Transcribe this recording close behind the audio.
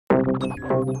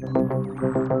Development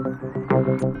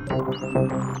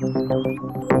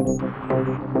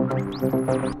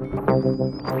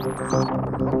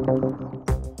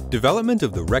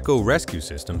of the Recco rescue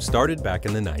system started back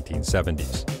in the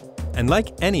 1970s. And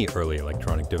like any early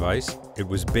electronic device, it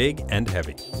was big and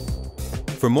heavy.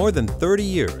 For more than 30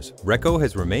 years, Recco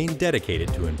has remained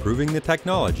dedicated to improving the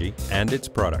technology and its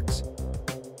products.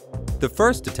 The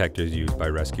first detectors used by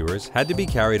rescuers had to be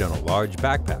carried on a large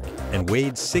backpack and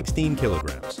weighed 16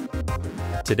 kilograms.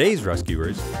 Today's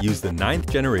rescuers use the 9th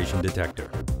generation detector.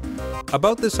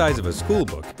 About the size of a school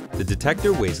book, the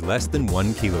detector weighs less than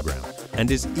 1 kilogram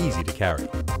and is easy to carry.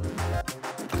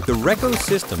 The Recco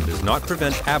system does not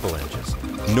prevent avalanches,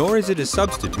 nor is it a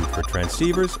substitute for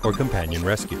transceivers or companion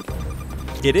rescue.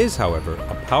 It is, however,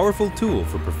 a powerful tool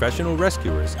for professional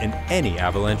rescuers in any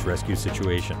avalanche rescue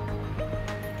situation.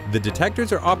 The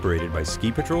detectors are operated by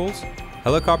ski patrols,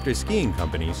 helicopter skiing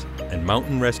companies, and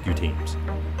mountain rescue teams.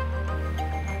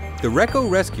 The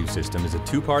Recco rescue system is a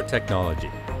two-part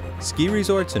technology. Ski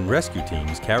resorts and rescue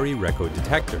teams carry Recco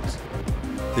detectors.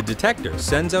 The detector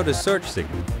sends out a search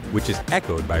signal, which is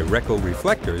echoed by Recco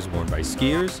reflectors worn by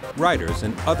skiers, riders,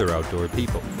 and other outdoor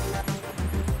people.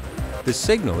 The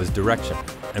signal is directional,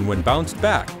 and when bounced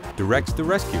back, directs the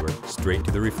rescuer straight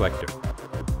to the reflector.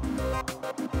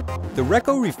 The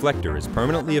Recco reflector is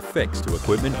permanently affixed to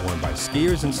equipment worn by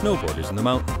skiers and snowboarders in the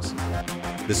mountains.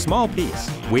 The small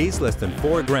piece weighs less than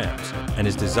 4 grams and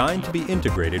is designed to be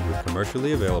integrated with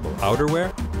commercially available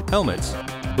outerwear, helmets,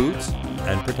 boots,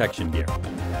 and protection gear.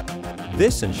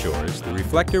 This ensures the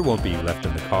reflector won't be left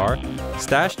in the car,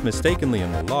 stashed mistakenly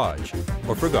in the lodge,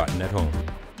 or forgotten at home.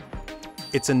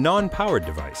 It's a non-powered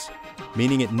device,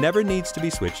 meaning it never needs to be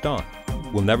switched on,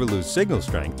 will never lose signal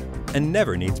strength, and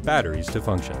never needs batteries to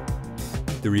function.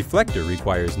 The reflector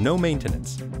requires no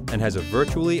maintenance and has a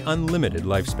virtually unlimited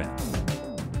lifespan.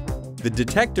 The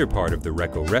detector part of the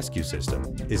Recco rescue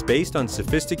system is based on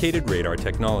sophisticated radar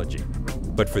technology,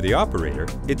 but for the operator,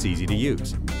 it's easy to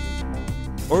use.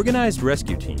 Organized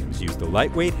rescue teams use the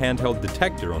lightweight handheld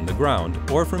detector on the ground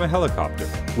or from a helicopter,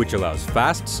 which allows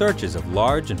fast searches of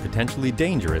large and potentially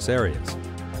dangerous areas.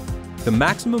 The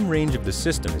maximum range of the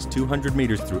system is 200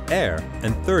 meters through air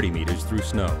and 30 meters through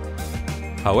snow.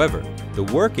 However, the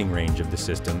working range of the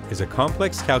system is a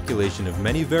complex calculation of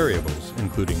many variables,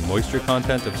 including moisture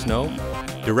content of snow,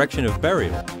 direction of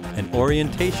burial, and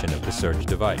orientation of the search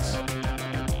device.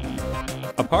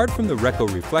 Apart from the Recco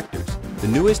reflectors, the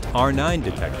newest R9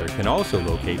 detector can also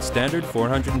locate standard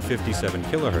 457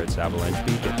 kHz avalanche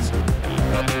beacons.